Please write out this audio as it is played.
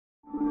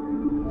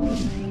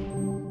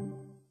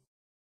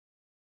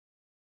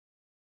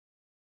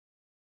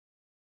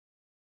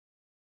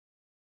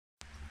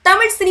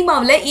தமிழ்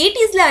சினிமாவுல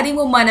 80ஸ்ல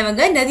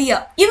அறிமுகமானவங்க நதியா.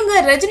 இவங்க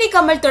ரஜினி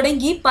கமல்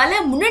தொடங்கி பல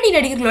முன்னணி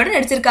நடிகர்களோட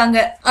நடிச்சிருக்காங்க.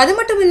 அது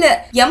மட்டும் இல்ல,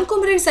 M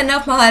Kumaran son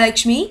of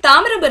Mahalakshmi,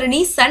 Thamirabarani,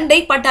 சண்டை,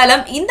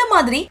 பட்டாளம் இந்த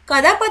மாதிரி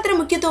கதாபாத்திர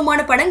முக்கியத்துவமான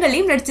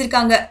படங்களையும்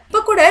நடிச்சிருக்காங்க.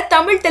 இப்ப கூட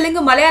தமிழ்,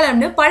 தெலுங்கு,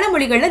 மலையாளம்னு பல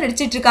மொழிகள்ல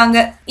நடிச்சிட்டு இருக்காங்க.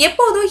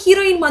 எப்போதும்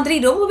ஹீரோயின் மாதிரி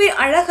ரொம்பவே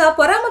அழகா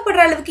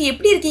பொறாமப்படுற அளவுக்கு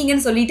எப்படி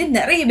இருக்கீங்கன்னு சொல்லிட்டு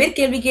நிறைய பேர்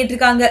கேள்வி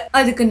கேட்டிருக்காங்க.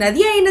 அதுக்கு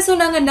நதியா என்ன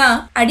சொன்னாங்கன்னா,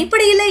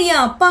 அடிப்படையில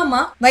என் அப்பா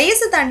அம்மா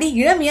வயசு தாண்டி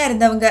இளமையா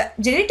இருந்தவங்க,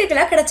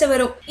 ஜெனட்டிக்கலா கிடைச்ச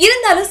வரும்.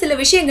 இருந்தாலும் சில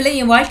விஷயங்களை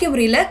என் வாழ்க்கை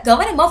முறையில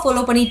கவனமா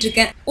ஃபாலோ பண்ணிட்டு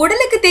இருக்கேன்.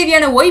 உடலுக்கு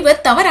தேவையான ஓய்வை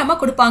தவறாம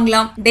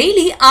கொடுப்பாங்களாம்.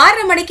 டெய்லி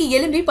 6:30 மணிக்கு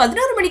எழும்பி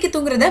 11 மணிக்கு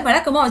தூங்குறத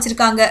வழக்கமா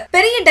வச்சிருக்காங்க.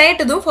 பெரிய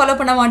டயட் எதுவும் ஃபாலோ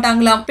பண்ண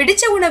மாட்டாங்களாம்.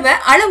 பிடிச்ச உணவை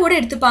அளவோடு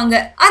எடுத்துப்பாங்க.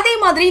 அதே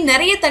மாதிரி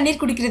நிறைய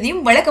தண்ணீர்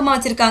குடிக்கிறதையும் வழக்கமா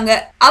வச்சிருக்காங்க.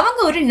 அவங்க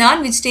ஒரு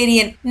நான்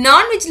வெஜிடேரியன்.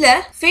 நான்வெஜ்ல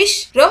ஃபிஷ்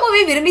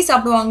ரொம்பவே விரும்பி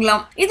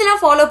சாப்பிடுவாங்களாம்.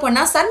 இதெல்லாம் ஃபாலோ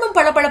பண்ணா சர்மம்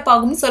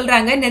பளபளப்பாகும்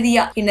சொல்றாங்க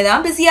நதியா.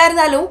 என்னதான் பிஸியா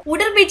இருந்தாலும்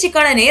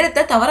உடற்பயிற்சிக்கான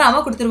நேரத்தை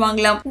தவறாம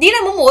கொடுத்துருவாங்களாம்.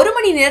 தினமும் 1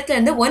 மணி நேரத்துல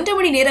இருந்து 1.5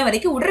 மணி நேரம்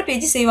வரைக்கும்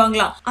உடற்பயிற்சி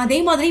செய்வாங்களாம். அதே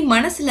மாதிரி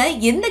மனசுல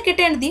எந்த கெட்ட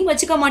எண்ணத்தையும்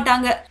வச்சுக்க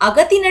மாட்டாங்க.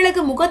 அகத்தின்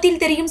அழகு முகத்தில்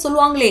தெரியும்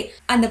சொல்லுவாங்களே,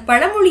 அந்த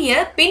பழமொழிய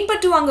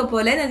பின்பற்றுவாங்க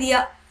போல நதியா.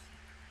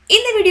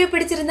 இந்த வீடியோ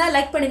பிடிச்சிருந்தா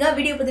லைக் பண்ணுங்க,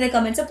 வீடியோ பத்தின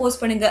கமெண்ட்ஸை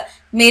போஸ்ட் பண்ணுங்க.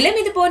 மேலும்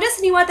இது போன்ற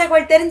சினிமா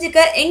தகவல் தெரிஞ்சுக்க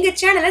எங்க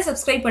சேனலை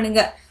சப்ஸ்கிரைப்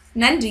பண்ணுங்க.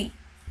 நன்றி.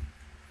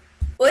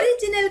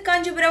 ஒரிஜினல்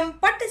காஞ்சிபுரம்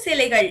பட்டு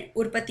சேலைகள்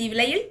உற்பத்தி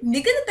விலையில்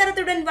மிகுந்த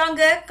தரத்துடன்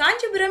வாங்க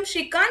காஞ்சிபுரம்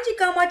ஸ்ரீ காஞ்சி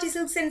காமாட்சி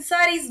சில்க்ஸ் அண்ட்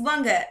சாரீஸ்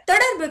வாங்க.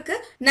 தொடர்புக்கு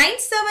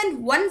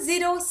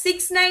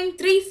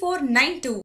 9710693492.